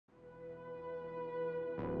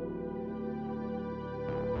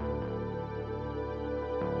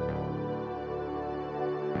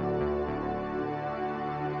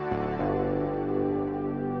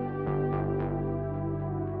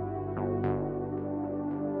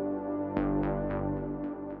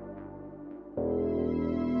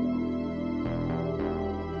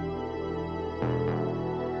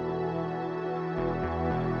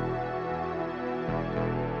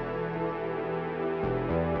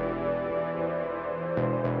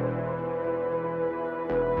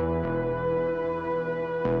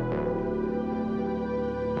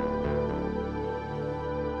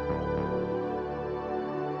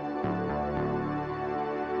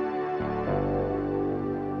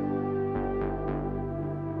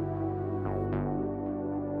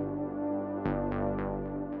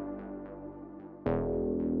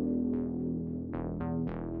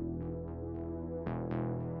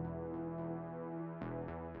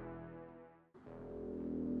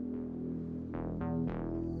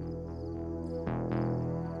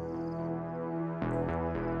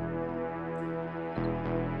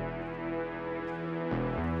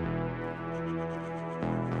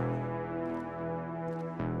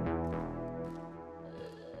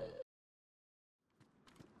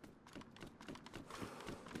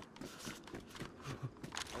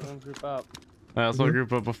Everyone group up. Let's all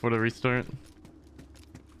group up before the restart.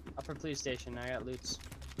 Upper police station. I got loots.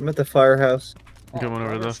 I'm at the firehouse. Going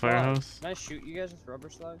over to the firehouse. Can I shoot you guys with rubber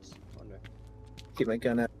slugs? I wonder. Keep my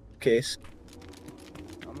gun out in case.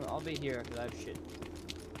 I'll be here because I have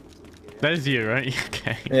shit. That is you, right?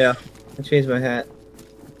 Okay. Yeah. I changed my hat.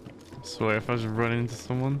 I swear, if I was running into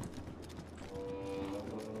someone.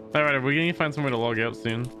 Alright, we're gonna find somewhere to log out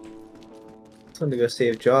soon. I want to go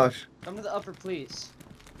save Josh. Come to the upper police.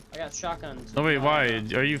 I got shotguns. Oh wait, why?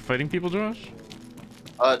 Are you fighting people, Josh?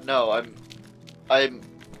 No, I'm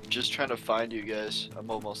just trying to find you guys. I'm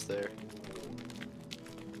almost there.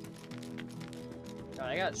 God,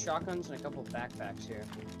 I got shotguns and a couple backpacks here.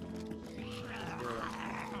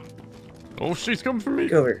 Oh shit, he's coming for me.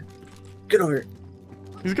 Get over here. Get over here.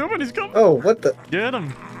 He's coming, he's coming. Oh, what the? Get him.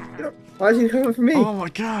 Why is he coming for me? Oh my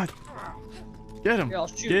god. Get him. Here, I'll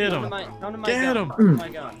shoot. Get him. Get him. My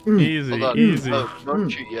gun. Easy, Hold on. easy. Don't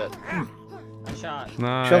shoot yet. I shot.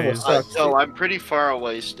 Nice. Shovel sucks. No, I'm pretty far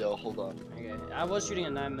away still. Hold on. Okay, I was shooting a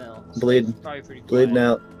 9mm. So Bleeding. probably pretty Bleeding quiet.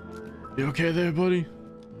 out. You okay there, buddy?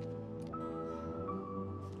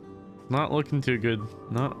 Not looking too good.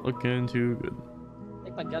 Not looking too good. I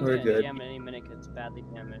think my gun's We're gonna good. jam any minute because it's badly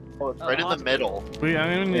damaged. Oh, it's right in the middle. Wait,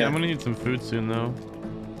 I'm Yeah. gonna need some food soon, though.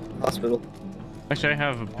 Hospital. Actually, I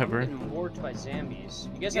have a I'm pepper. getting warped by zombies.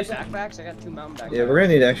 You guys have backpacks? I got 2 mountain backpacks. Yeah, we're gonna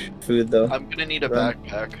need extra food though. I'm gonna need a Run.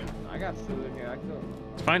 backpack. I got food here. I could.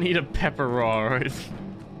 If I need a pepper raw, right?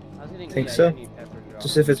 I was getting Think good. so? I need pepper drop.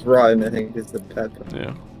 Just if it's rotten, I think it's the pepper.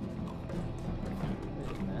 Yeah.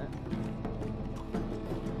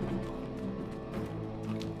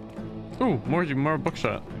 Ooh, more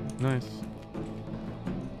buckshot. Nice.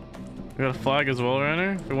 We got a flag as well,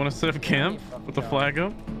 Renner. If we want to set up camp, put the flag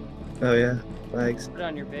up. Oh yeah, flags. Put it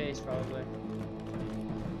on your base, probably.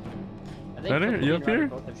 I Renner, Flip you and up Ryder here?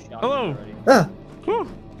 both have shotguns Hello. already. Ah! Woo.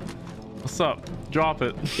 What's up? Drop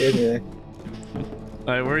it. Scared me there.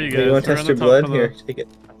 Alright, where are you Hey, guys? you want to We're test on your the top blood? of the- Here, take it.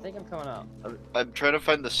 I think I'm coming up. I'm trying to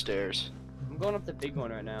find the stairs. I'm going up the big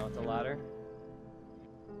one right now with the ladder.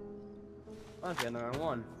 Oh, I'm getting the wrong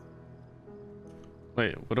one.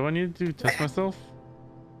 Wait, what do I need to do? Test myself?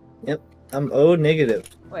 I'm O negative.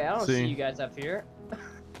 Wait, I don't See. see you guys up here.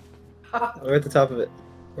 We're at the top of it.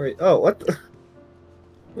 Where? Oh, what? The...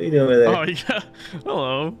 What are you doing over there? Oh, yeah.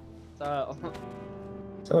 Hello. So,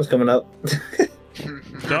 Someone's coming up.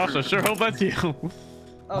 Josh, I sure hope that's you. oh,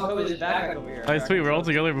 Kobe's back over here. Alright, sweet. We're all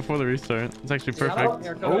together before the restart. It's actually Yeah, perfect.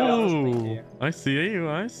 here, Kobe, I'll explain to Oh, you. I see you.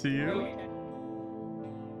 I see you.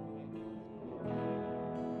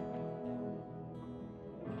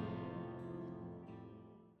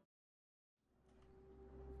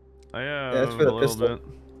 I have that's for a the little pistol.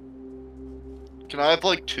 bit. Can I have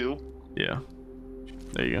like 2? Yeah.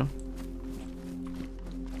 There you go.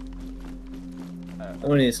 I'm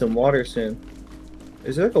gonna need some water soon.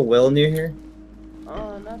 Is there like a well near here?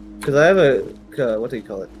 Oh, not. Because I have a, what do you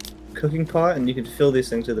call it? Cooking pot, and you can fill these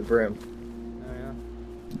things to the brim. Oh,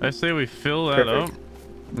 yeah. I say we fill that up, Perfect.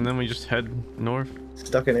 and then we just head north.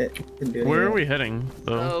 Stuck in it. Couldn't do Where are anything. we heading,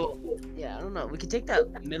 though? Oh, yeah, I don't know. We could take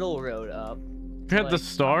that middle road up. We had the like-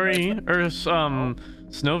 Starry, or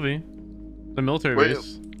Snowy, the military Wait,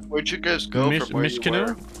 base. Where'd you guys go from where you Mishkino?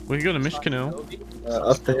 were? We can go to Mishkino.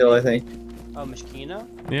 Up the hill, I think. Oh, Mishkino?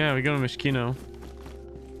 Yeah, we go to Mishkino.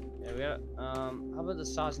 Yeah, we got. How about the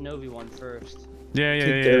Sosnovi one first? Yeah, yeah, Keep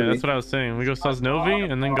yeah, yeah. Derby. That's what I was saying. We go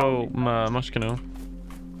Sosnovi and then go Mishkino.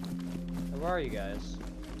 Where are you guys?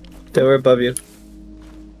 So we're above you.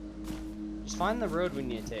 Just find the road we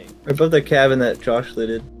need to take. We're above the cabin that Josh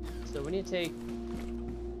looted. So we need to take.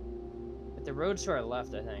 Like, the road's to our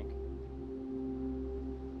left, I think.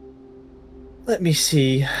 Let me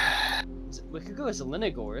see. We could go as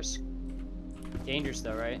Zelenogorsk. Dangerous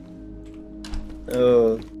though, right?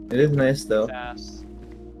 Oh, it is nice though. Fast.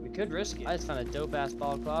 We could risk it. I just found a dope ass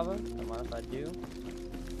balaclava. Don't mind if I do.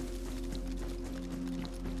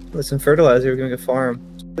 With some fertilizer, we can make a farm.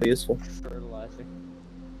 It's pretty useful. Fertilizer.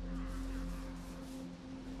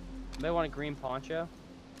 May want a green poncho.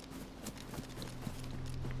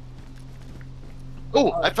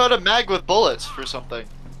 Oh, I found a mag with bullets for something.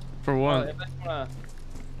 For Oh, what? anybody wanna?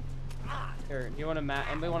 Here, do you want a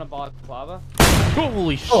anybody want a balaclava?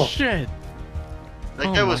 Holy Oh. shit! That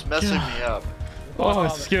Oh guy my was messing God. me up. Oh,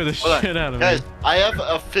 it scared the Hold on. shit out of me. Guys, I have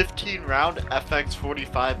a 15 round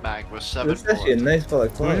FX45 mag with 7 That's actually a bullets. nice We should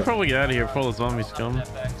balaclava. probably get out of here before the zombies come.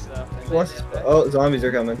 FX stuff. What's- Oh, zombies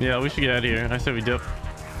are coming. Yeah, we should get out of here. I said we dip.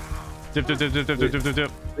 Dip, dip, dip, dip, dip, dip, dip, dip,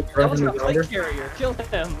 dip. Run That was from a the plate yonder. carrier. Kill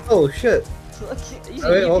him. Oh shit! He's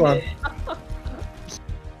Wait, hold eating on. it. I'm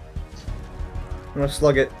gonna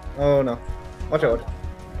slug it. Oh no! Watch out!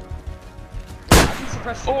 I can see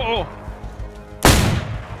suppressed. Oh!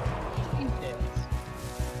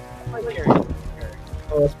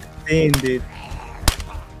 Oh, it's 15, dude.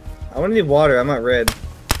 I want to need water. I'm not red.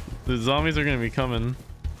 The zombies are gonna be coming.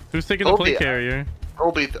 Who's taking the plate carrier?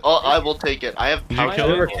 I will take it. I have Did you pouch.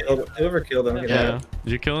 kill it? Whoever killed him. Yeah.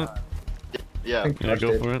 Did you kill it? Yeah. Yeah,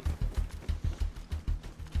 go for it.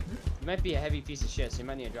 It might be a heavy piece of shit, so you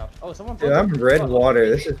might need to drop. Oh, someone. Dude, I'm red water.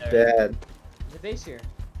 This is bad. There's a base here.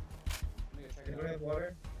 Let me go check it Anybody out. have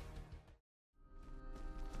water?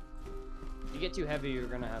 If you get too heavy, you're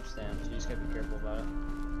gonna have stamps. You just gotta be careful about it.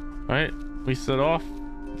 Alright, we set off.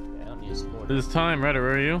 Yeah, I don't need a support. It is time. Ryder,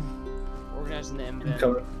 where are you? Organizing the I'm M-bin.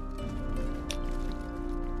 coming.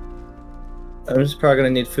 I'm just probably gonna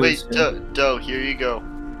need food. Wait, soon. Doe, here you go.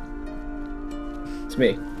 It's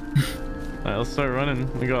me. Alright, let's start running.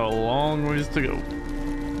 We got a long ways to go.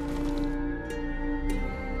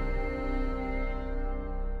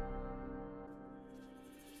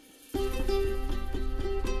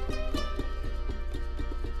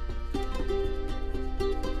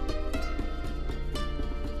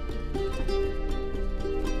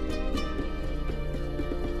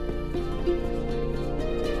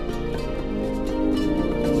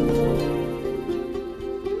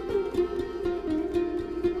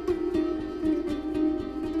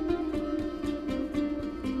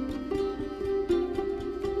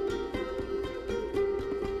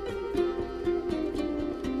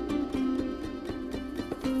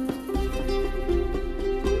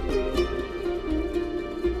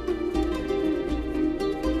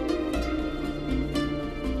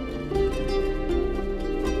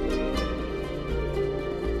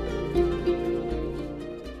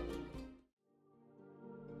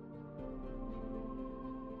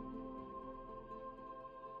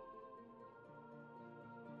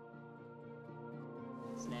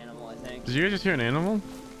 It's an animal, I think. Did you guys just hear an animal?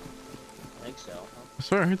 I think so. I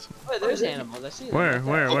swear it's... Oh, there's animals. I see them. Where?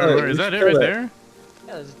 Right there. Where? Is that it right there?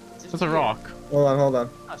 Yeah, there's That's a rock. Hold on.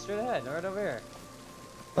 Oh, straight ahead, right over here.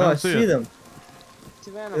 Oh, I don't see see it. them.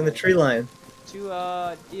 2 They're animals. in the tree line. 2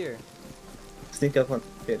 deer. Sneak up on.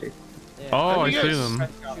 Okay, dude. Yeah. Oh, I you see guys- them. Shoot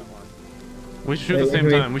one. We should shoot Wait, the same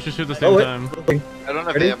wait. time. We should shoot the Oh, same wait. time. I don't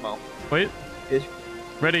have Ready? ammo. Wait. Yes.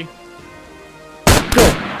 Ready. Go!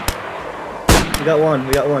 We got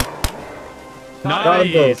one. Got 'em both.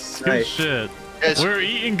 Nice. Good Nice. shit. Guys, We're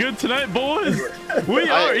eating good tonight, boys. We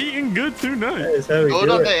are eating good tonight. That is how we going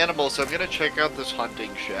do on it. to animals, so I'm gonna check out this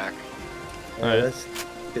hunting shack. Yeah, Alright. that's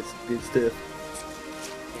good stuff.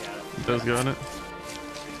 Yeah. Those got it.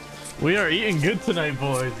 We are eating good tonight,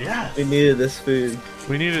 boys. Yeah. We needed this food.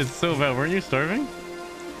 We needed it so bad. Weren't you starving?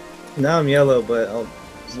 Now I'm yellow, but I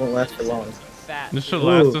won't last for long. Fat. This should food.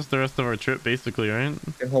 last Ooh. us the rest of our trip, basically, right?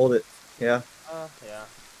 I can hold it. Yeah. Yeah.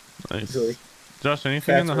 Nice. Easily. Josh,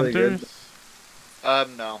 anything in the That's really good.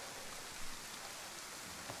 hunters? No.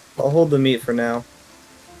 I'll hold the meat for now.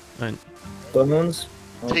 Fine. Bones?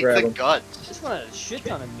 I'll Take grab the them. guts. This one had a shit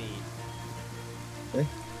ton of meat. Eh?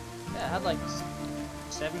 Yeah, it had like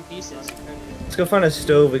 7 pieces. Let's go find a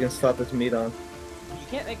stove we can slap this meat on. You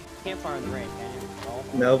can't make a campfire in the rain, can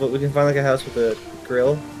you? No, but we can find like a house with a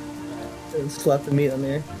grill and slap the meat on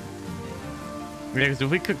there. Yeah, because if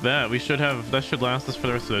we cook that, we should have... That should last us for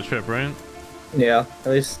the rest of the trip, right? Yeah,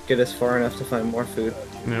 at least get us far enough to find more food.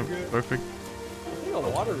 Yep, perfect. I think a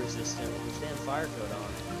water resistant with stand fire coat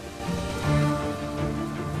on.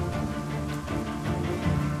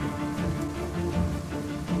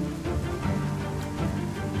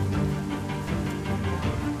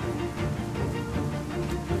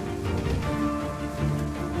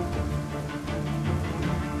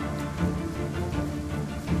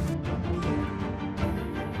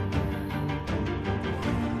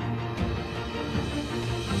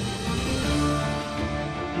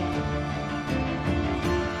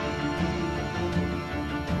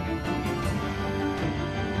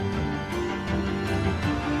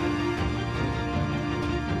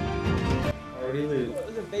 Already loot.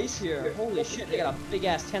 There's a base here. Holy shit, they got a big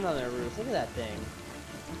ass tent on their roof. Look at that thing.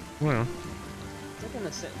 Well,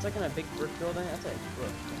 It's like in a big brick building. That's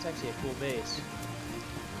actually a cool base.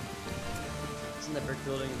 It's in the brick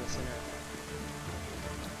building in the center.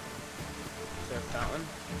 Is there a fountain?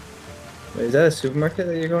 Wait, is that a supermarket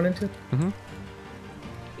that you're going into?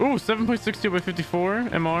 ooh, 7.62 by 54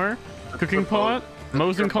 MR, cooking pot,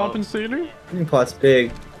 Mosin compensator. Cooking pot's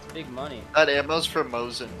big. That's big money. That ammo's for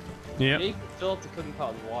Mosin. Yeah, Yep. you can fill up the cooking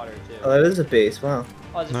pot with water too. Oh, that is a base. Wow.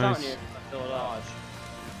 Oh, there's a Nice. fountain here. Fill it up.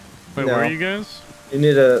 Wait, No. where are you guys? You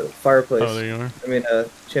need a fireplace. Oh, there you are. I mean, a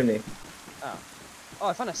chimney. Oh. Oh,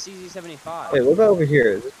 I found a CZ75. Wait, what about over here?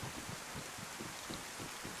 Is it...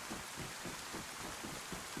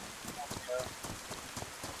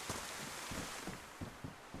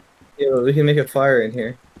 We can make a fire in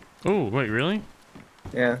here. Oh, wait, really?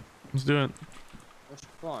 Yeah. Let's do it. Which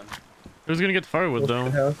one? Who's gonna get the firewood though?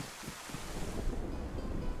 House.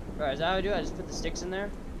 Alright, is that how I do it? I just put the sticks in there?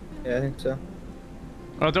 Yeah, I think so.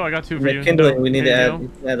 Oh, no, I got two for Make you. kindling. No, We need here to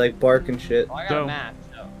you add like bark and shit. Oh, I got Go. a match.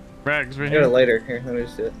 So. Rags right I got a here. lighter. Here, let me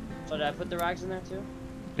just do it. So did I put the rags in there too?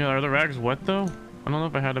 Yeah, are the rags wet though? I don't know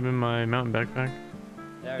if I had them in my mountain backpack.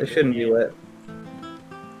 They shouldn't be wet.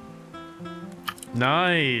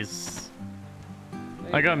 Nice.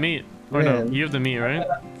 I got meat. Or no, Man. you have the meat, right?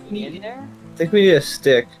 In there? I think we need a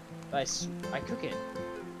stick. I cook it.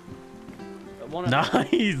 But one of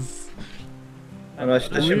Nice. I'm not sure.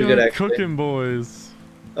 That should We be good are actually. cooking, boys.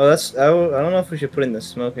 Oh, that's. I don't know if we should put in the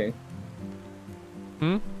smoking.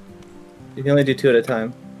 Hmm? You can only do 2 at a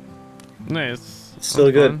time. Nice. It's still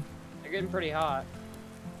That's good. fun. They're getting pretty hot.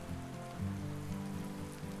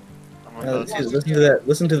 I'm about to, Listen to that.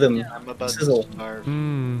 Listen to them. I'm about sizzle. to starve.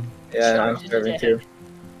 Mmm. Yeah, I'm starving too.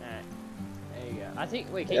 Alright. There you go. I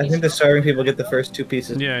think. Wait, can I you think the starving people get the first 2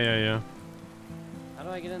 pieces. Yeah. How do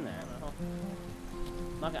I get in there? I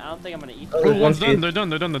don't know. I don't think I'm gonna eat Oh, Oh, there's one's one done. piece.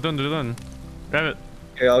 They're done. Grab it.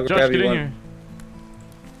 Here, I'll Josh, grab get you in one. here.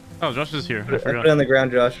 Oh, Josh is here. I Put it forgot. on the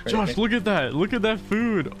ground, Josh. right Josh, here. look at that. Look at that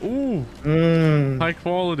food. Ooh. Mmm. High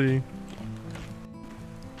quality.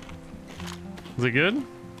 Is it good?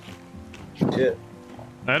 Shit.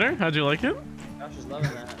 Better? How'd you like it? Josh is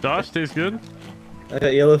loving that. Josh, tastes good? I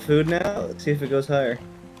got yellow food now. Let's see if it goes higher.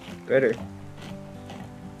 Better.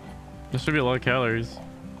 There should be a lot of calories.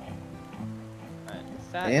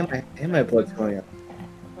 Alright, fat. And my blood's going up.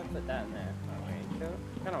 If I put that in there. Oh, wait,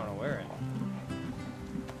 I kinda wanna wear it.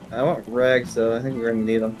 I want rags though. I think we're gonna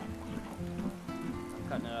need them. I'm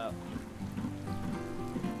cutting it up.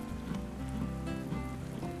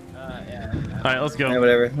 Yeah. Alright, let's Yeah, go.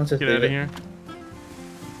 whatever. Let's just Get leave out of it. here.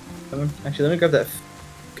 Actually, let me grab that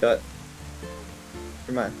gut.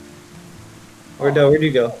 You're mine. Where'd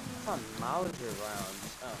you go? I found Mauser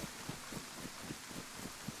rounds. Oh.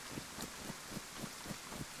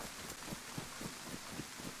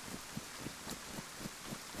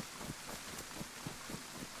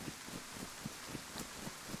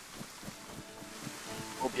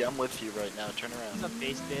 Obi, I'm with you right now. Turn What's around. up,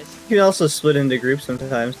 base bitch? You can also split into groups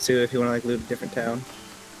sometimes too if you want to like loot a different town.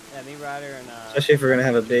 Yeah, me, Ryder, and Especially if we're gonna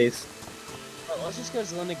have a base. oh, let's just go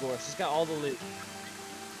to Limigore. She's got all the loot.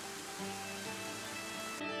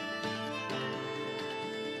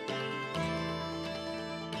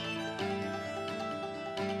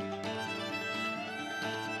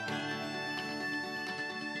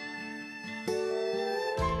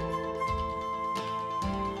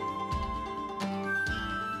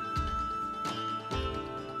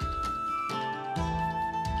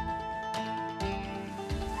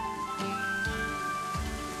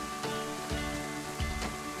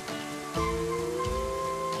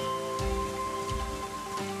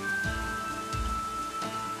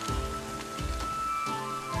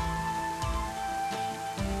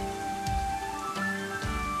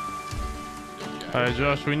 Alright,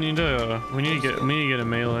 Josh, we need to get a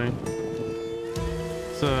melee.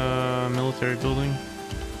 It's a military building.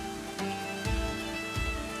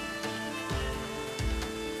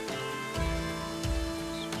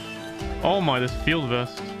 Oh my, this field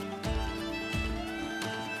vest.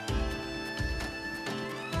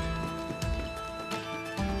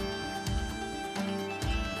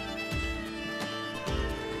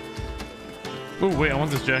 Oh wait, I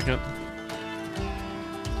want this jacket.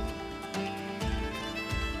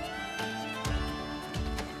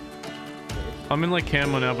 I'm in like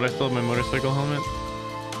camo now, but I still have my motorcycle helmet.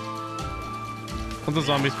 Let the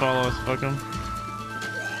zombies follow us, fuck them.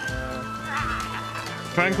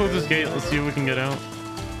 Try and close this gate, let's see if we can get out.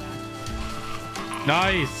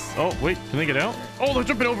 Nice! Oh, wait, can they get out? Oh, they're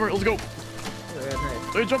jumping over it, let's go!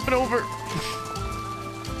 They're jumping over!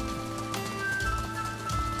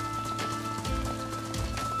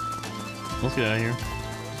 Let's get out of here.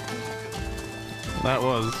 That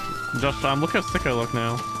was... Josh, look how sick I look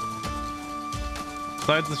now.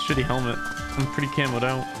 Besides this shitty helmet, I'm pretty camoed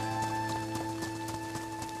out.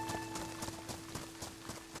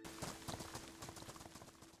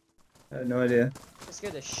 I have no idea. That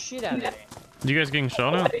scared the shit out of me. You guys getting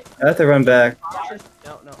shot at? I have to run back.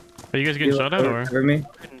 No. Are you guys getting shot at or? Cover me?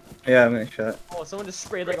 Yeah, I'm getting shot. Oh, someone just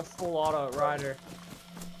sprayed like a full auto rider.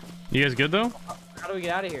 You guys good though? How do we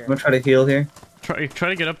get out of here? I'm gonna try to heal here. Try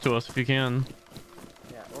to get up to us if you can.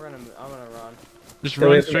 Yeah, I'm gonna run. Just Stay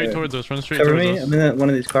run away from straight me. towards us. Run straight Cover towards me. us. I'm in one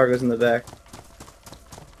of these cargos in the back.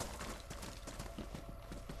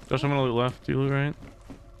 Josh, I'm gonna loot left. You loot right.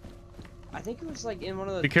 I think it was like in one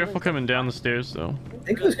of the. Be careful coming down the stairs though. I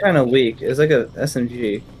think it was kind of weak. It was like a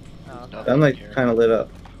SMG. Oh, okay. Nothing I'm like here. kind of lit up.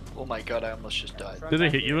 Oh my god, I almost just died. Front Did they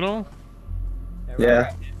back hit you here. at all? we're Yeah.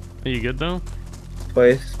 right. Are you good though?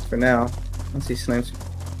 Twice for now. Let's see snipes.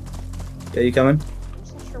 Yeah, you coming? I'm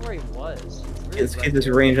just not sure where he was. He's really Let's right get this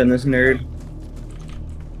there. range on this nerd.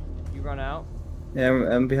 You run out Yeah,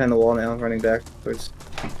 I'm behind the wall now, running back towards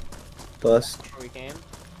bus. where we came.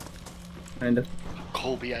 Kind of.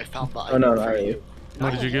 Colby, I found the Oh, item no, for not really. you.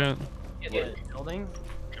 What did you get? Get the building.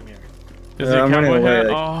 Come here. Is it a I'm running cowboy away hat?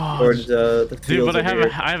 like, Oh, towards the dude, fields but I over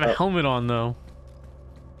have here. I have a Oh, helmet on though.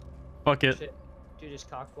 Fuck it. Shit. Dude just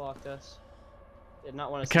cock blocked us. Did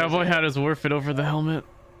not want The to. cowboy hat is worth it over the helmet.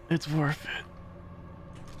 It's worth it.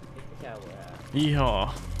 Get the cowboy hat.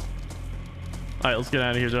 Yeehaw. Alright, let's get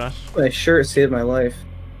out of here, Josh. My shirt saved my life.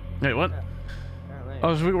 Wait, what?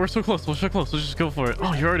 Apparently. Oh, we're so close. We're so close. Let's just go for it.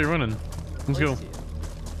 Oh, you're already running. Let's go.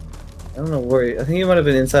 I don't know where. I think he might have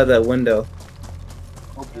been inside that window.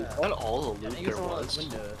 Is that all the I loot think there it's one of was? those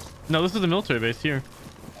windows. No, this is the military base here.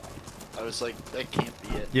 I was like, that can't be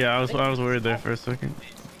it. Yeah, I was worried there for a second.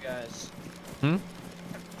 You guys. Hmm?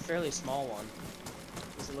 Fairly small one.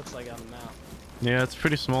 As it looks like on the map. Yeah, it's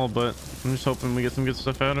pretty small, but I'm just hoping we get some good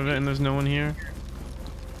stuff out of it and there's no one here.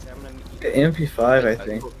 So I'm gonna meet The you. MP5, I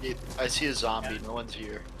think. I see a zombie. No one's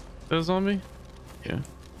here. Is that a zombie? Yeah.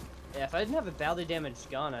 Yeah, if I didn't have a badly damaged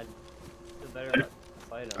gun, I'd feel better about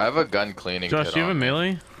fighting. I have a gun cleaning Josh, kit do you have a on me.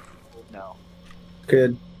 melee? No.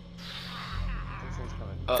 Good. This one's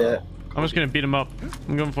coming. Yeah. I'm just gonna beat him up.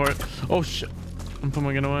 I'm going for it. Oh shit. I'm putting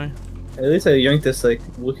my gun away. At least I yoinked this like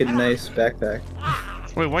wicked nice backpack.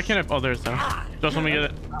 Wait, why can't I? Oh, there's that. Josh, let me get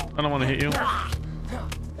it. I don't want to hit you.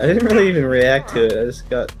 I didn't really even react to it. I just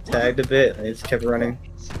got tagged a bit and I just kept running.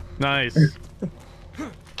 Nice.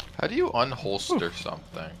 How do you unholster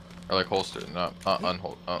something? Or like holster, not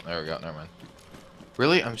unhold. Oh, there we go. Never mind.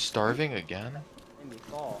 Really? I'm starving again? Made me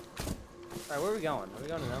fall. Alright, where are we going? Are we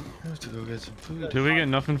going to them? I have to go get some food. Do we get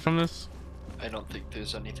nothing from this? I don't think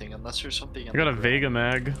there's anything unless there's something. I got a Vega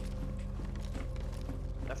mag.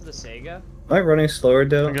 After the Sega? Am I running slower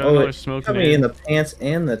though? I got Oh, another wait. smoke Got me grenade. in the pants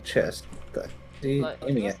and the chest. See, But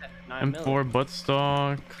aiming it it. M4 butt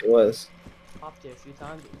stock. It was. Popped it a few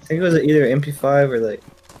times. I think it was either MP5 or like.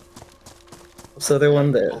 What's the other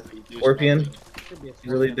one? The Colby, there's Scorpion? nothing. Should be a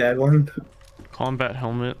few Really times. bad one. Combat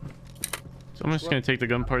helmet. So I'm just gonna take the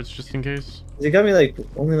gun parts just in case. It got me like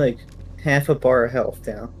only like half a bar of health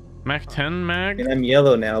down. Mac 10 I mag. mean, I'm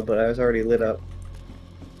yellow now, but I was already lit up.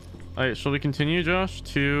 Alright, shall we continue, Josh,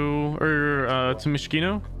 to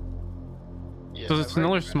Mishkino? Yeah, Because it's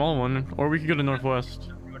another small one, or we could go to Northwest.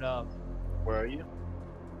 What up? Where are you?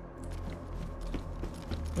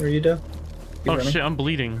 Where are you, Doe? You Oh running? shit, I'm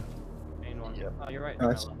bleeding. Main one. Yep. Oh, you're right.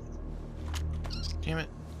 Nice. Damn it.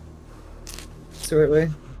 It's the right way.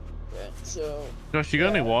 Right, so. Josh, you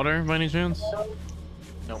got any water by any chance?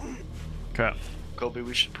 No. Crap. Colby,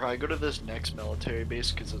 we should probably go to this next military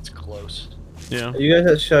base because it's close. Yeah. Are you guys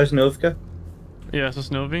at Shajnovka? Yeah, is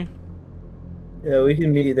this Novi? Yeah, we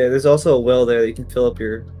can meet you there. There's also a well there that you can fill up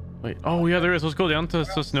your. Wait. Oh yeah, there is. Let's go down to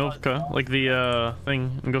Sosnovka, like the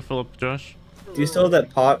thing, and go fill up Josh. Do you still have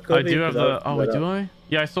that pot, Kobe? I do have 'Cause the. I'll Oh wait, fill it do up. I?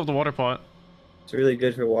 Yeah, I still have the water pot. It's really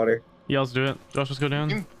good for water. Yeah, let's do it. Josh, let's go You down.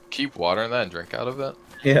 can keep water in that and drink out of it?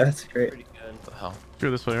 Yeah, that's great. Pretty good. What the hell?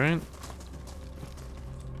 Go this way, right?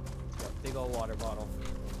 Got a big old water bottle.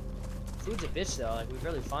 Food's a bitch though. Like we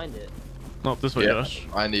barely find it. No, this way, Yeah. Josh.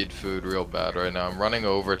 I need food real bad right now. I'm running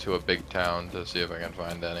over to a big town to see if I can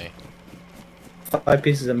find any. 5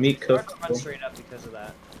 pieces of meat It's hard cooked. to run straight up because of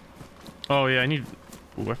that. Oh yeah, I need.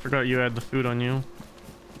 Ooh, I forgot you had the food on you.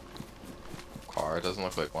 Car, it doesn't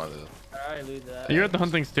look like one of the... I already lose that. You're at the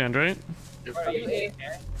hunting stand, right? Are you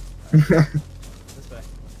AFK? This way.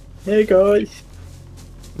 Hey guys.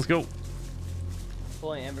 Let's go.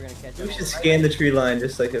 Fully and we're gonna catch up. We should scan the tree line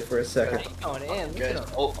just like it for a second. Going in. Look Guys, at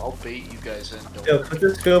him. I'll bait you guys in. Don't Yo, worry. put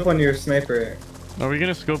the scope on your sniper. Are we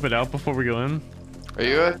gonna scope it out before we go in? Are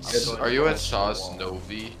you at going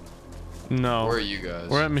Sosnovi? No. Where are you guys?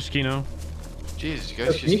 We're at Mishkino. Jeez, you Oh,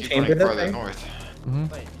 guys can you just keep chamber running that farther thing? north. Hmm.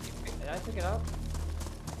 Wait, did I pick it up?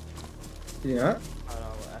 Do you not? Oh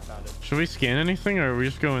no, I found it. Should we scan anything, or are we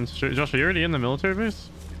just going straight? Josh, are you already in the military base?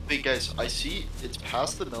 Wait, guys, I see it's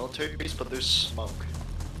past the military base, but there's smoke.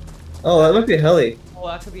 Oh, that might be a heli. Oh,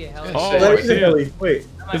 that could be a heli. Yeah, Oh, same. that I is see a it. heli. Wait,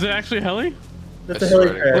 Is it actually a heli? that's I a swear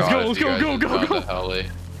heli to crash. Let's go, God, let's if you go, guys go, just go, found go. a heli.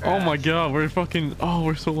 Oh my god, we're fucking. Oh,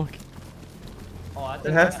 we're so lucky. Oh, I It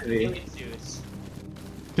think has that's to be. heli suits.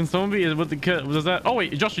 Can someone be with the kid? Was that? Oh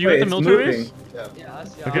wait, Josh, are you Wait, at the it's military moving. base? Yeah. Yeah,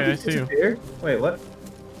 that's Okay, I Did it see you. disappear? Wait, what?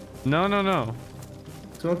 No, no, no.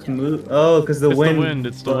 Smoke's move. Oh, because the It's the wind. wind,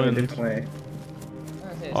 it's the blowing a wind. different way.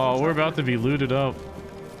 Oh, we're about to be looted up.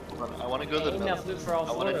 Hold on, I want to go to the enough loot for all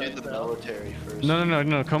I want to four, do the so- military first.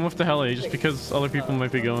 No. Come with the heli, just because other people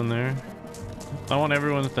might be going there. I want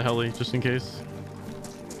everyone with the heli, just in case.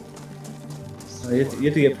 You have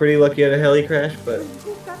to get pretty lucky at a heli crash, but...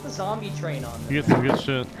 Who got the zombie train on You this? get some good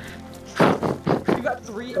shit. You got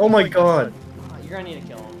 3. Oh my god! You're gonna need to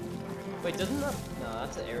kill him. Wait, doesn't that? No,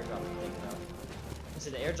 that's an airdrop. I'm thinking of. Is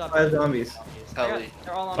it the airdrop? 5 zombies. Heli.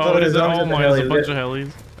 They're all on. Oh, there's is it? zombies Oh at the my, there's a heli. bunch of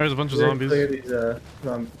helis. There's a bunch of zombies. Clear these,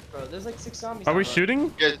 zombies. Bro, there's like 6 zombies. Are we on it.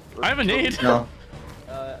 shooting? Yeah, I have a nade. No.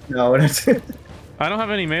 No, we're not. I don't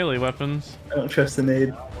have any melee weapons. I don't trust the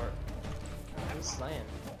nade. I'm slaying.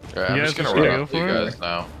 Alright, I'm You just guys gonna just run go up to you for it? guys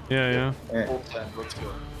now. Yeah. Alright, Full 10, let's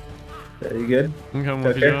go. are you good? I'm coming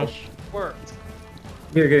with you, Okay. Josh. Worked.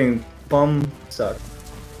 You're getting bum sucked.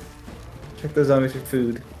 Check those zombies for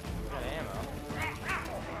food. Got ammo.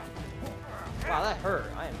 Wow, that hurt.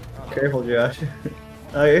 I am. Oh, Careful, Josh.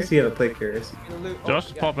 Oh, I guess you have a plate carriers. loot. Josh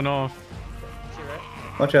is yeah. popping off. See,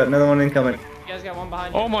 right? Watch out, another one incoming. You guys got one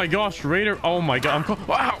behind you. Oh my gosh, Raider. Oh my god,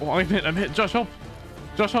 wow, I'm hit. Josh, help.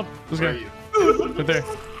 Josh, help. This Where are guy. you? Right there.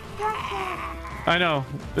 I know.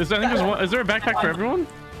 I think there's one. Is there a backpack for everyone?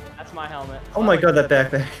 That's my helmet. Oh my god, that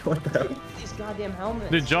backpack. What the hell? These goddamn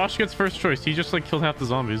helmets. Dude, Josh gets first choice. He just like killed half the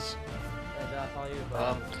zombies. Yeah, Josh, all you,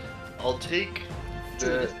 bro. I'll take Dude, the.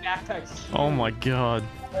 this backpack's. Oh my god.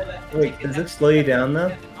 Wait, does it slow you down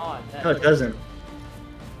though? On. No, it doesn't.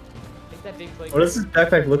 Take that big plate. What does this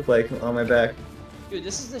backpack look like on my back? Dude,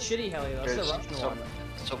 this is the shitty heli though. It's the Guys, Russian one.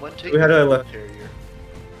 someone take Wait, how do I the look? carrier.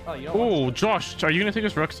 Oh, you don't want Oh, Josh, are you gonna take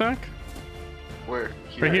this rucksack? Where?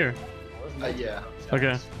 Right here. Yeah.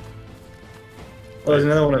 Okay. Oh, there's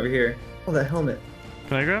another one over here. Oh, that helmet.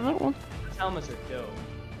 Can I grab that one? These helmets are dope.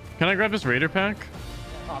 Can I grab this Raider pack?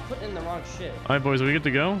 Oh, I'm putting in the wrong shit. Alright, boys, are we good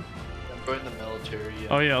to go? I'm going to the military. Yeah.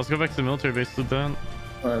 Oh yeah, let's go back to the military base with that.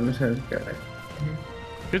 I'm just gonna grab it.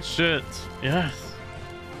 Good shit. Yes.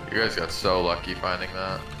 You guys got so lucky finding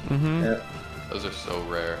that. Mm-hmm. Yeah. Those are so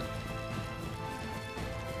rare.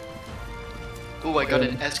 Oh, I got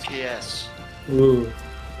an SKS. Ooh.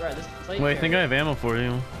 Right, this plate Wait, I think I carrier- have ammo for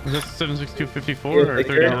you. Is that 76254 Yeah, or take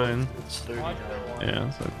care. 39? It's 39. Modular one. Yeah,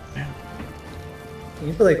 so damn. Can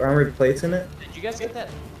you put like armored plates in it? Did you guys get that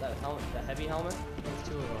helmet, that heavy helmet? There's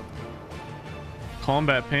 2 of them.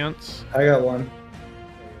 Combat pants. I got one.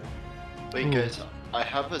 Wait, Ooh. guys, I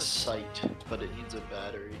have a sight, but it needs a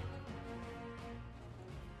battery.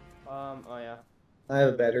 Oh yeah. I have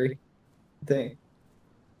a battery. Thing.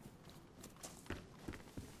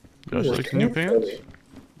 Josh, Ooh, like new pants pants? really.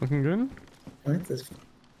 Looking good? I like this.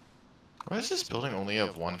 Why does this building only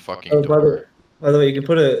have one fucking Oh, door? by the way, you can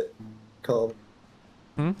put a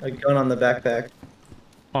Hmm? a gun on the backpack.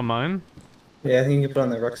 On mine? Yeah, I think you can put on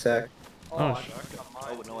the rucksack. Oh, Oh, I sh- got mine.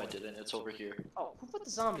 Oh, no, I didn't. It's over here. Oh, who put the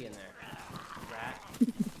zombie in there? Rat. Put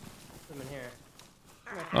him in here.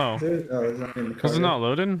 Oh. There's nothing in the Is cargo. it not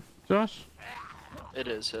loaded, Josh? It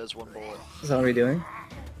is. It has 1 bullet. Is that what we're doing?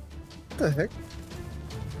 What the heck?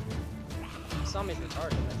 Zombie's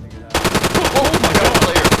retarded, I figured out. Oh my god!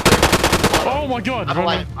 Player. Oh my god! I'm Run,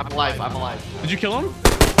 alive. I'm alive. I'm alive. Did you kill him?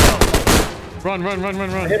 Run!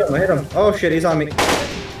 I hit him. Oh shit, he's on me.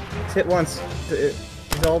 He's hit once.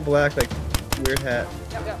 He's all black, like weird hat.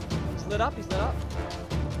 Yeah. He's lit up,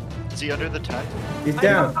 Is he under the tent? He's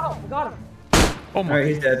down. Oh, we got him. Oh my! Alright,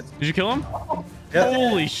 he's dead. Did you kill him? Yep.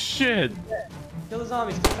 Holy shit! Kill the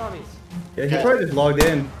zombies, kill the zombies. Yeah, he probably just logged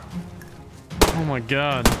in. Oh my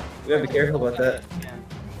god! We gotta be careful about that. Yeah,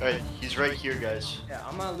 Alright, he's right here, guys. yeah,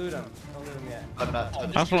 I'm gonna loot him. Don't loot him yet. I'm not touching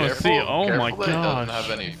I just want to Careful- see. Oh my careful that he doesn't gosh!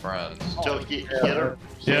 have any friends. So he hit him.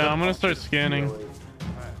 Yeah, I'm gonna start scanning.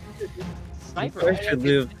 We Sniper. probably should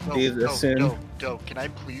leave this soon. Can I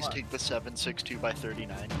please take the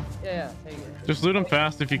 7.62x39? Yeah, take it. Just loot them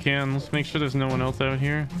fast if you can. Let's make sure there's no one else out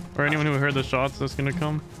here. Or anyone who heard the shots that's gonna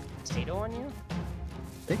come. Potato on you? I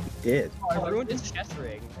think he did. I ruined his chest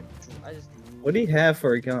rig. I just What do you have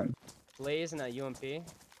for a gun? Blaze and a UMP.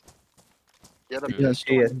 He had a Dude.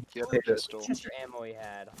 pistol. Yeah, He had a take it. pistol. Chester ammo he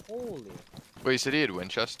had. Holy. Wait, you said he had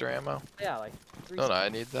Winchester ammo? Yeah, like 3 Don't I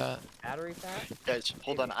need that? battery pack. Guys,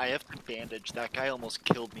 hold on. I have to bandage. That guy almost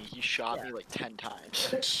killed me. He shot me like 10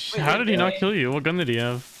 times. How did he not kill you? What gun did he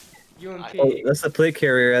have? UMP. Oh, that's the plate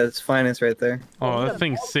carrier at its finest right there. Oh, that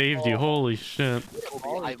thing saved you. Holy shit.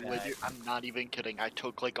 I'm not even kidding. I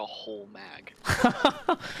took like a whole mag.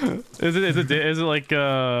 Is it like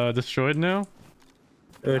destroyed now?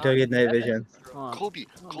 Oh, don't get night vision. Kobe,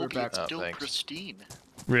 it's Oh, still thanks. pristine.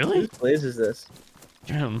 Really? Whose blaze is this?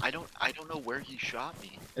 Damn. I don't know where he shot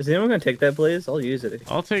me. Is anyone gonna take that blaze? I'll use it.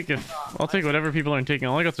 I'll take whatever people aren't taking.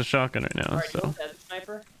 All I got's a shotgun right now, Alright, so. that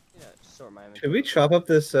sniper? Yeah, just sort my Should we chop up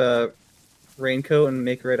this raincoat and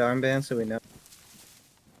make red armband so we know?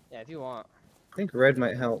 Yeah, if you want. I think red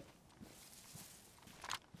might help.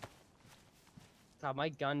 God, my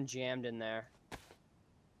gun jammed in there.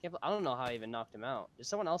 I don't know how I even knocked him out. Did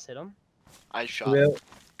someone else hit him? I shot Yeah, him.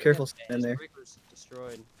 careful Okay, in his there. rig was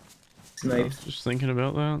destroyed. I Snipe. was just thinking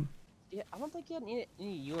about that. Yeah, I don't think he had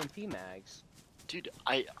any UMP mags. Dude,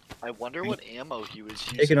 I wonder what ammo he was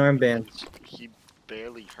using. Take an armband. because He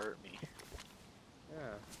barely hurt me.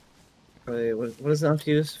 Yeah. Wait, what does that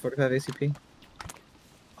use? 45 ACP?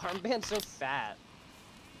 Armband's so fat.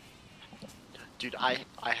 Dude, I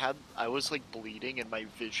was like bleeding and my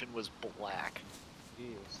vision was black.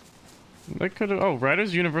 Jeez. That could have. Oh,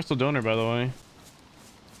 Ryder's universal donor, by the way.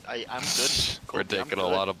 I'm good. We're Colby, I'm taking a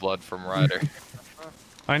good. lot of blood from Ryder.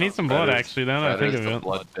 I need some blood, Ryder's- actually. Now that I think Ryder's of the it.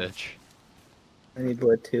 blood bitch. I need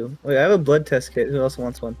blood too. Wait, I have a blood test kit. Who else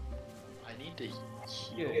wants one? I need to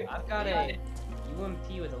Dude, heal. I've got a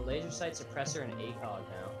UMP with a laser sight suppressor and ACOG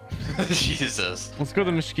now. Jesus. Let's go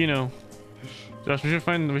to Mishkino. Josh, we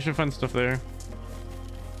should find stuff there.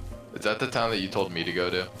 Is that the town that you told me to go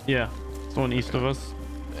to? Yeah, it's the one east of us.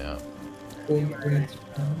 Yeah. Dude,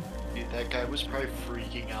 that guy was probably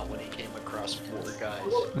freaking out when he came across 4 guys.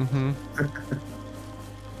 Mm-hmm.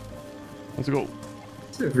 Let's go.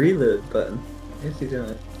 It's a reload button. What's he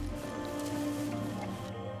doing?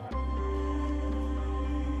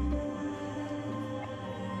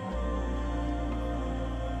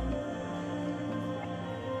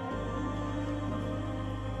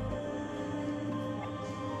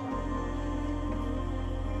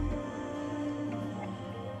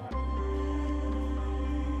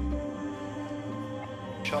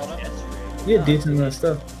 Shot him You had decent amount of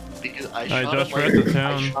stuff. because I Alright, shot Josh, him we're like, at the I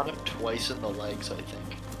town. shot him twice in the legs, I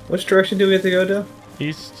think. Which direction do we have to go to?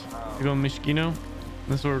 East. We go Mishkino.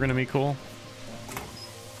 This is where we're gonna meet Cole.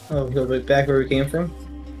 Oh, we go back where we came from?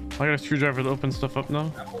 I got a screwdriver to open stuff up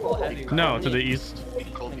now. No, to the east.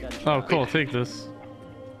 Colby, Oh, cool. Take this.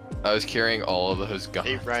 I was carrying all of those guns.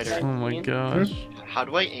 Hey, Ryder, Oh my gosh. how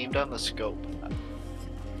do I aim down the scope?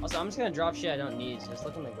 Also, I'm just gonna drop shit I don't need, so just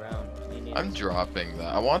look on the ground. You need I'm it. dropping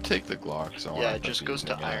that. I want to take the Glock, so I Yeah, wanna it just keep goes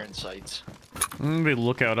to using it. iron sights. I'm gonna be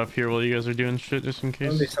lookout up here while you guys are doing shit, just in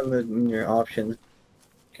There'll be case. some in your options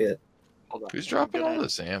kit. Hold on. Who's I'm dropping all gonna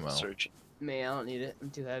this ammo? Search. Me, I don't need it. I'm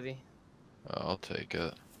too heavy. Oh, I'll take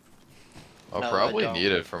it. I'll No, I probably don't.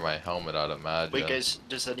 need it for my helmet, I'd imagine. Wait, guys,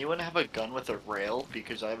 does anyone have a gun with a rail?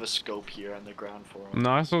 Because I have a scope here on the ground for him. No,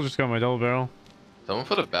 I still just got my double barrel. Someone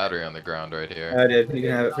put a battery on the ground right here. I did. You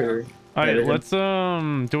can have it for. Alright, Editing. let's do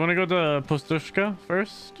you wanna go to Postushka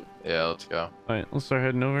first? Yeah, let's go. Alright, let's start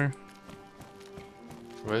heading over.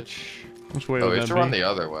 Which Which way Oh, we would have that to run be? the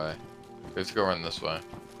other way. We have to go run this way.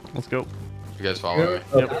 Let's go. You guys follow me?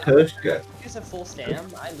 Up the coast. You guys have full stam?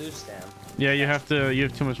 I lose stam. Yeah, you have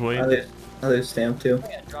too much weight. I lose stamp too.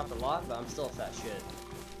 I got dropped a lot, but I'm still a fat shit.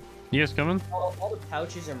 You guys coming? All the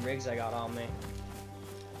pouches and rigs I got on me.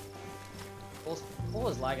 Full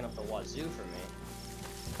is lagging up the wazoo for me.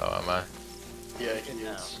 Oh, am I? Yeah, Good he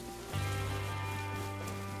now. is.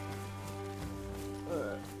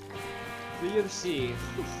 The UFC.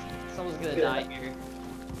 Someone's gonna die here.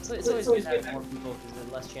 It's always good to have more people because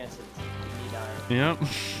there's less chance of me dying. Yep.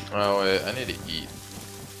 Oh, wait, I need to eat.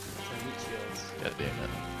 So meat shields. God damn it.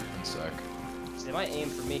 One sec. So they might aim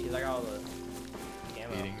for me because I got all the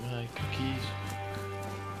ammo. Eating my cookies.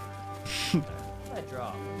 What did I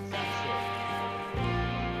drop? Fat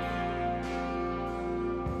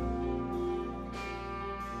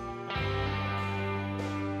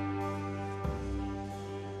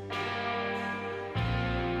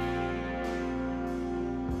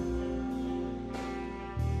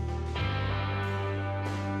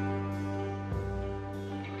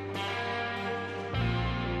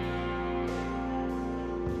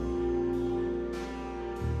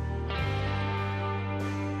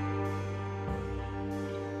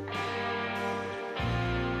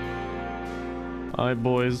Alright,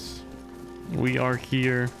 boys. We are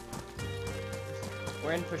here. shit.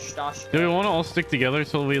 We're in Pushtosh. Do we want to all stick together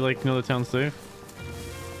till we like know the town's safe?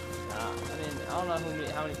 Nah, I mean, I don't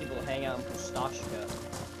know how many people hang out in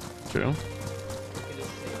Pushtoshka. True. It is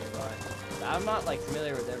nearby. But I'm not like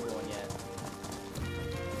familiar with everyone yet.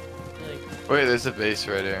 Like, Wait, there's a base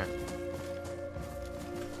right here.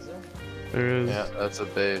 is there? There is Yeah, that's a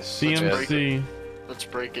base. CMC. Let's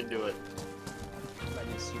break into it. Might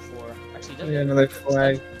need C4. Actually, it doesn't. Yeah, another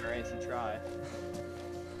flag. Or anything, try.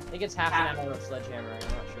 I think it's half an hour of sledgehammering.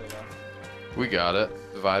 I'm not sure though. We got it.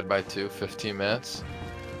 Divide by 2, 15 minutes.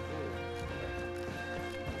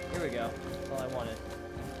 Here we go. That's all I wanted.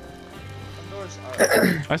 doors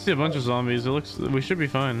are. I see a bunch of zombies. It looks. We should be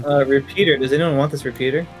fine. Repeater. Does anyone want this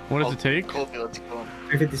repeater? What does it take? Colby, let's go.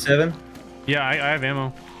 357. Yeah, I have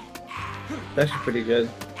ammo. That's actually pretty good.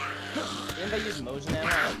 Did anybody use Mosin ammo?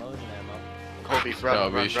 I have Mosin ammo. Colby, No,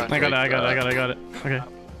 run, we run, should run. I got it. Okay.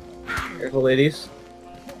 Careful, ladies.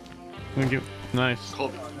 Thank you. Nice.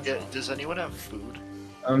 Colby, yeah, does anyone have food?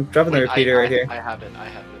 I'm dropping the Wait, repeater right here. I have it, I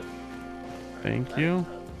have it. Thank you.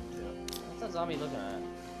 What's that zombie looking at?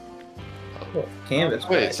 Oh, canvas.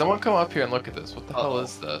 Wait, someone come up here and look at this. What the hell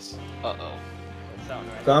is this? Uh-oh. It's something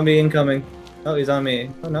right Zombie incoming. Oh, he's on me.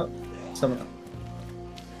 Oh no. Someone else.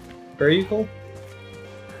 Where are you, Cole?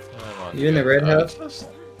 You in the red house?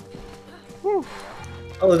 Oh,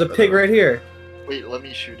 there's a pig right here. Wait, let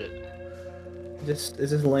me shoot it. It's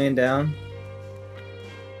just laying down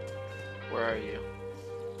Where are you?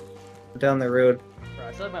 down the road. Bro,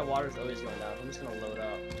 I feel like my water's always going down. I'm just gonna load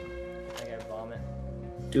up. I gotta vomit.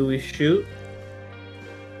 Do we shoot?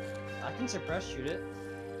 I can suppress shoot it.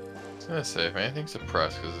 I was gonna say, if anything,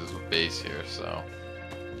 suppressed because there's a base here, so.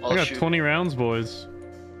 I got shoot. 20 rounds, boys.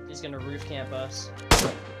 He's gonna roof camp us.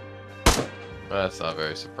 That's not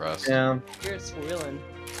very suppressed. Yeah, Here it's squealing.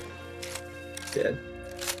 dead.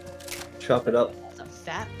 Chop it up. That's a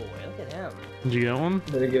fat boy. Look at him. Did you get one?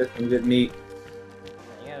 Better get some good meat.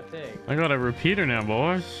 You got a pig. I got a repeater now,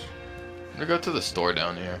 boys. I'm gonna go to the store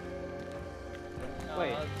down here.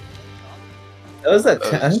 Wait, That was that.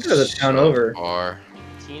 I think that was a town so over. far.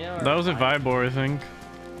 Tina or That was a Vi- Vibor, I think.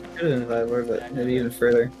 Could have been Vibor, but maybe even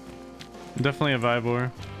further. Definitely a Vibor.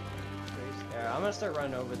 Yeah, I'm gonna start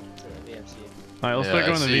running over to the VMC. Alright, let's Yeah, start I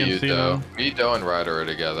going to see you, VMC Doe. now. Me, Doe, and Ryder are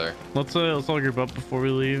together. Let's all group up before we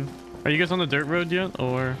leave. Are you guys on the dirt road yet,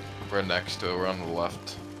 or? We're next to it. We're on the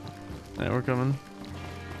left. Yeah, we're coming.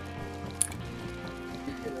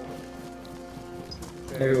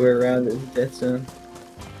 Everywhere around is death zone.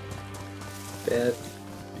 Bad.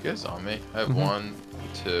 You guys on me? I have Mhm. 1,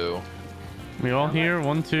 2. We all here?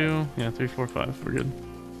 1, 2, yeah, 3, 4, 5. We're good.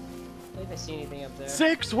 I think I see anything up there.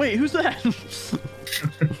 6. Wait, who's that?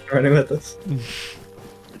 Running with us.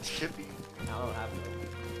 It's Chippy. I don't have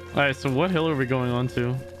no. All right, so what hill are we going on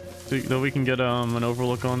to? So that we can get an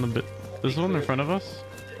overlook on the bit. This one in front of us?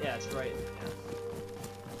 Yeah, it's right. Yeah.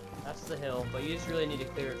 That's the hill, but you just really need to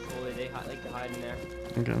clear it fully. They like to hide in there.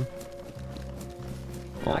 Okay.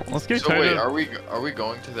 Well, let's get So tied wait, up. are we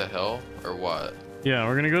going to the hill or what? Yeah,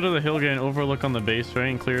 we're gonna go to the hill, get an overlook on the base, right,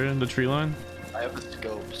 and clear the tree line. I have a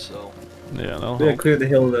scope, so. Yeah, that'll We gotta help. clear the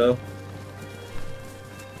hill though.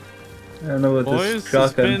 I don't know what Boys, this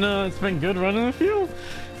shotgun. it's been good running with you.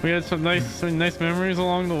 We had some nice memories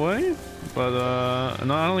along the way, but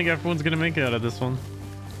no, I don't think everyone's gonna make it out of this one.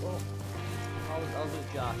 Well, I'll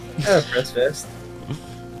loot Josh. I have a press vest.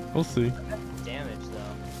 We'll see. Damage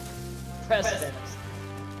though. Press it.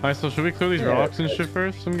 Alright, so should we clear these Yeah, rocks and shit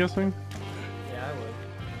first? I'm guessing. Yeah, I would.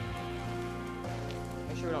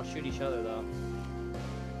 Make sure we don't shoot each other though.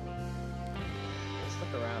 Let's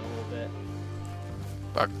look around a little bit.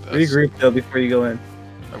 Fuck this. Regroup though before you go in.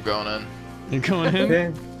 I'm going in. You going in?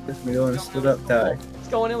 Okay. Just go and split up die. It's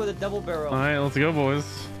going in with a double barrel. Alright, let's go,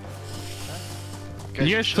 boys.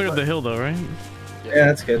 You guys should cleared the let- hill though, right? Yeah,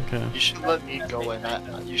 that's good. Okay. You should let me go in.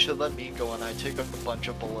 You should let me go in. I take a bunch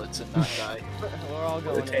of bullets and not die. We're all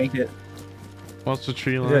We'll going tank in. it. Watch the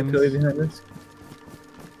tree Is that lines. Cody behind us?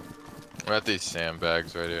 We're at these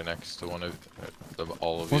sandbags right here next to one of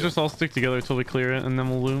all of We'll you. just all stick together until we clear it, and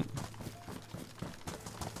then we'll loot.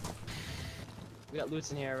 We got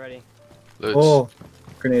loots in here already. Let's Oh,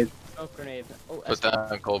 grenade. Smoke grenade. Oh, put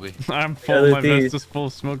that on Colby. I'm full. loot My vest these. is full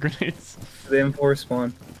of smoke grenades. The M4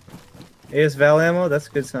 spawn. AS Val ammo, that's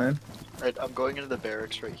a good sign. Right, I'm going into the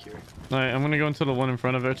barracks right here. Alright, I'm gonna go into the one in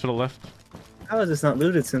front of it to the left. How is this not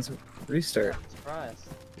looted since restart? surprise.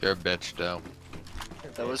 You're a bitch, Doe.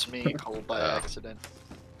 That was me, Cole, by Yeah. accident.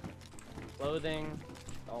 Clothing.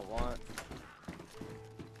 Don't want.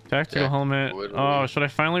 Tactical Yeah, helmet. would Oh, we- should I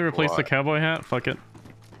finally replace the What? cowboy hat? Fuck it.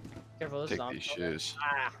 Careful, this Take zombie. these shoes.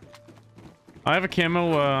 Ah. I have a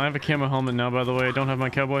camo. I have a camo helmet now. By the way, I don't have my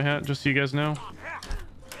cowboy hat. Just so you guys know.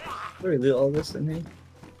 Where do we loot all this in here?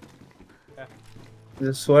 Yeah.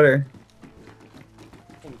 There's a sweater.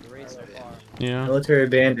 Been great so far. Yeah. Military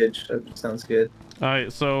bandage. That sounds good.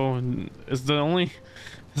 Alright, so is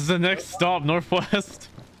the next stop northwest?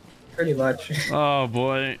 Pretty much. Oh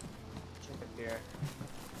boy, Check up here.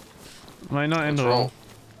 might not end Let's well.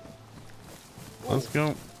 roll. Let's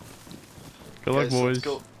go. Good luck, Guys, let's boys.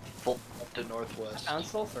 go full up to northwest. Found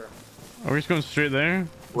sulfur. Are we just going straight there?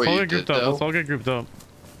 Wait, Let's all you get grouped did, up. though? Let's all get grouped up.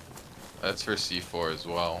 That's for C4 as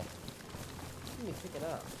well. Let me pick it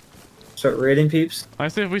up. Start raiding peeps. I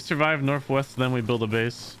say if we survive northwest, then we build a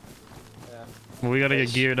base. Yeah. Well, we gotta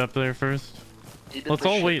get geared up there first. Let's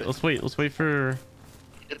all wait. Let's wait. Let's wait for.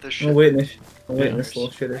 I'm waiting this little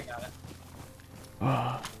shitter.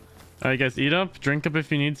 Alright, guys, eat up, drink up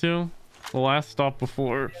if you need to. The last stop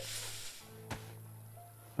before.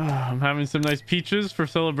 I'm having some nice peaches for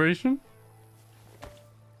celebration.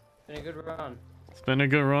 Been a good run. It's been a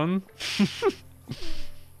good run.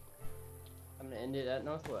 I'm gonna end it at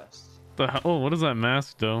Northwest. Oh, what is that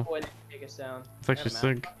mask though? Oh, take us down. It's actually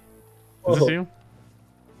sick. Oh. Is this you?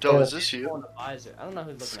 Joe, is this you? I don't know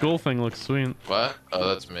who's looking Skull at thing looks sweet. What? Oh,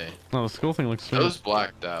 that's me. No, the skull thing looks sweet. That was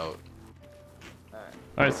blacked out.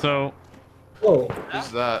 Alright, so. Whoa.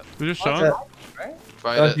 Who's that? We just shot. Right?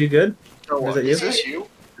 Fight Oh, it. you good? Joe, Is it you? is this you?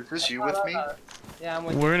 Is this you with me? Yeah, I'm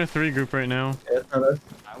with We're in a 3 group right now. Yeah, it's not us.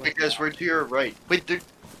 Because we're to your right. Wait, dude.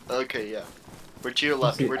 Okay, yeah. We're to your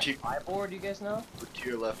left. see. We're to Motherboard, you guys know?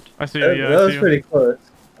 your left. I see you, That, yeah. that I was see you. pretty close.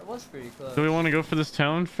 That was pretty close. Do we want to go for this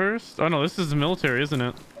town first? Oh no, this is the military, isn't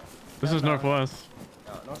it? This is Northwest.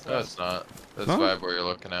 No, Northwest. No, it's not. That's Huh? Vibe where you're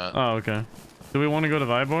looking at. Oh, okay. Do we want to go to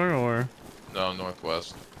Vibor or? No,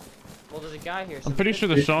 northwest. Well, there's a guy here. So I'm pretty we sure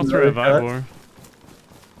could- the shots were at Vibor.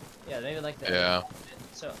 Yeah, they would like that. Yeah.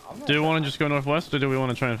 So I'm not Do we sure. want to just go northwest or do we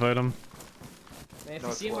want to try and fight them? Man, if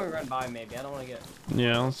you see him, we run by maybe. I don't want to get.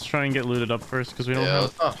 Yeah, let's try and get looted up first because we don't Yeah, have.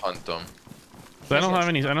 let's not hunt them. I don't have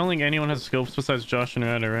any. I don't think anyone has scopes besides Josh and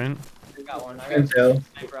Rada, right? I got one. I Can got tell. a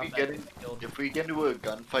sniper up that field. If we get into a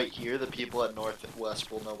gunfight here, the people at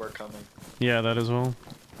Northwest will know we're coming. Yeah, that as well.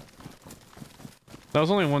 That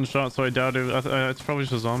was only one shot, so I doubt it. It's probably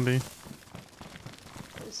just a zombie.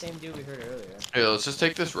 The same dude we heard earlier. Hey, let's just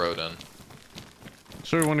take this road in.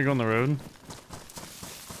 Sure, we want to go on the road.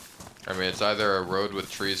 I mean, it's either a road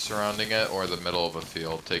with trees surrounding it or the middle of a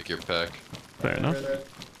field. Take your pick. Fair enough.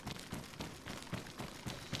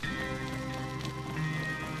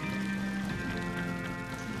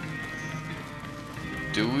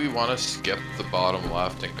 Do we want to skip the bottom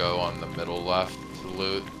left and go on the middle left to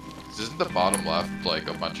loot? 'Cause isn't the bottom left like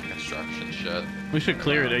a bunch of construction shit? We should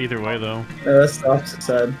clear it either way, though. No, that's the opposite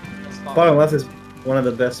side. Bottom left is one of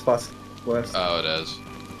the best spots west. Oh, it is.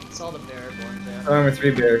 It's all the barrack ones, yeah. Armor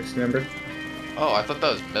 3 barracks, remember? Oh, I thought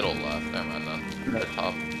that was middle left. Never mind then. The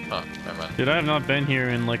top. Huh, never mind. Dude, I have not been here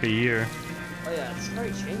in like a year. Oh yeah, it's very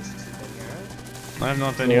changed since you've been here, right? I have not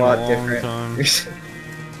It's been a here in lot a long different. time.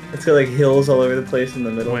 It's got like hills all over the place in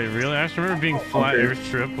the middle. Wait, really? I just remember being flat bunker.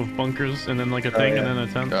 airstrip with bunkers and then like a Oh, thing yeah. and then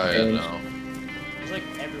a tent. Oh, yeah, Changed. no. It's like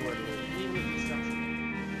everywhere to live. Even construction.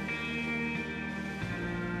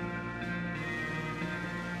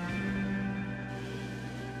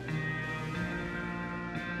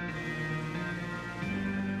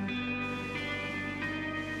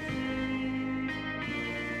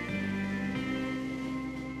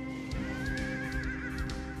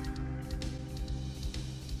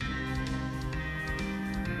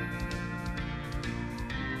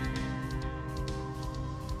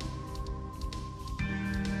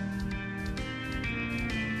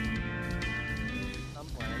 I'm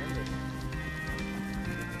playing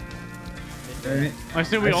it. Alright. I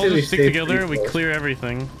say we I all say we just stick stay together, pretty we close. clear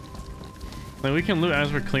everything. Like we can loot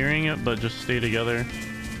as we're clearing it, but just stay together.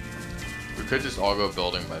 We could just all go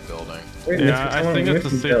building by building. Wait, Yeah, Mitch, I someone think that's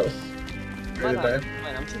the missing safest. Joe. I'm, Really bad.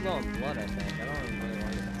 I'm too low on blood, I think. I don't even really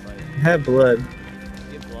want to get in the fight. I have blood.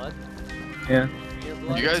 You have blood? Yeah. You have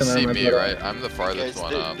blood? You guys Some see of my me, blood. right? I'm the farthest Guys,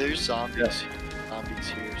 one up. there's zombies. Zombies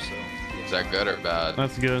here, so. Is that good or bad?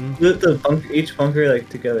 That's good. Loot the bunker, each bunker like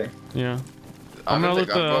together. Yeah. I'm gonna going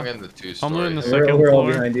loot the- in the two I'm looting the stories. second We're all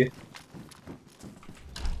floor. behind you.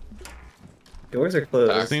 Doors are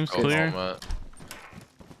closed. That seems clear.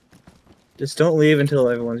 Just don't leave until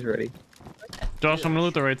everyone's ready. Josh, I'm gonna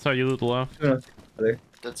loot the right side, you loot the left.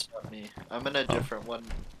 That's not me. I'm in a different one.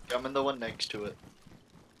 I'm in the one next to it.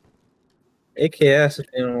 AKS if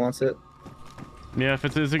anyone wants it. Yeah, if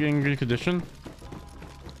is it in good condition?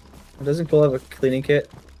 Doesn't Cole have a cleaning kit?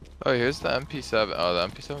 Oh, here's the MP7. Oh, the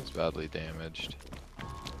MP7's badly damaged.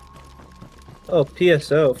 Oh,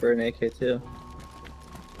 PSO for an AK too.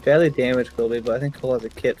 Badly damaged Colby, but I think Cole has a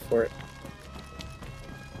kit for it.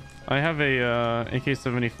 I have a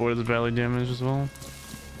AK-74 that's badly damaged as well.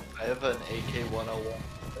 I have an AK-101.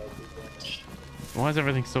 Why is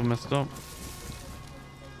everything so messed up?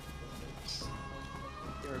 You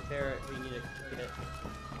can repair it, we need to get it.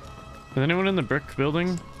 Is anyone in the brick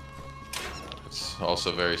building? It's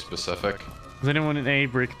also very specific. Is anyone in a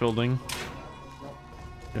brick building?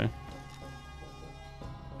 Okay.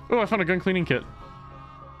 Oh, I found a gun cleaning kit.